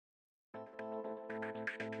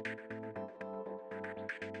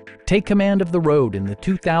Take command of the road in the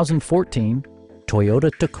 2014 Toyota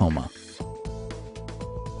Tacoma.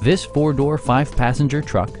 This four-door, five-passenger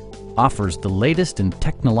truck offers the latest in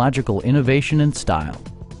technological innovation and style.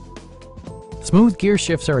 Smooth gear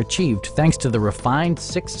shifts are achieved thanks to the refined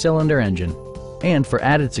six-cylinder engine. And for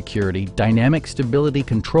added security, dynamic stability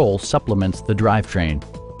control supplements the drivetrain.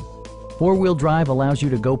 Four-wheel drive allows you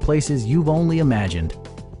to go places you've only imagined.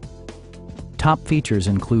 Top features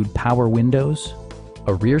include power windows,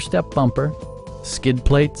 a rear step bumper, skid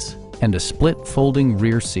plates, and a split folding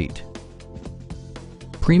rear seat.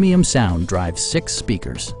 Premium sound drives 6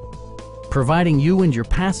 speakers, providing you and your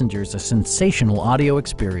passengers a sensational audio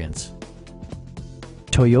experience.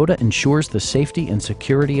 Toyota ensures the safety and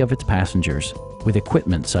security of its passengers with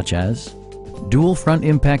equipment such as dual front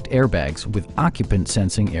impact airbags with occupant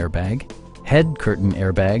sensing airbag, head curtain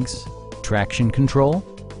airbags, traction control,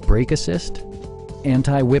 brake assist,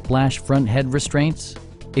 anti-whiplash front head restraints,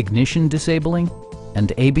 ignition disabling,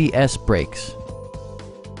 and ABS brakes.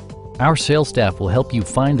 Our sales staff will help you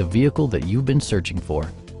find the vehicle that you've been searching for.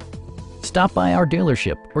 Stop by our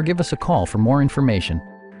dealership or give us a call for more information.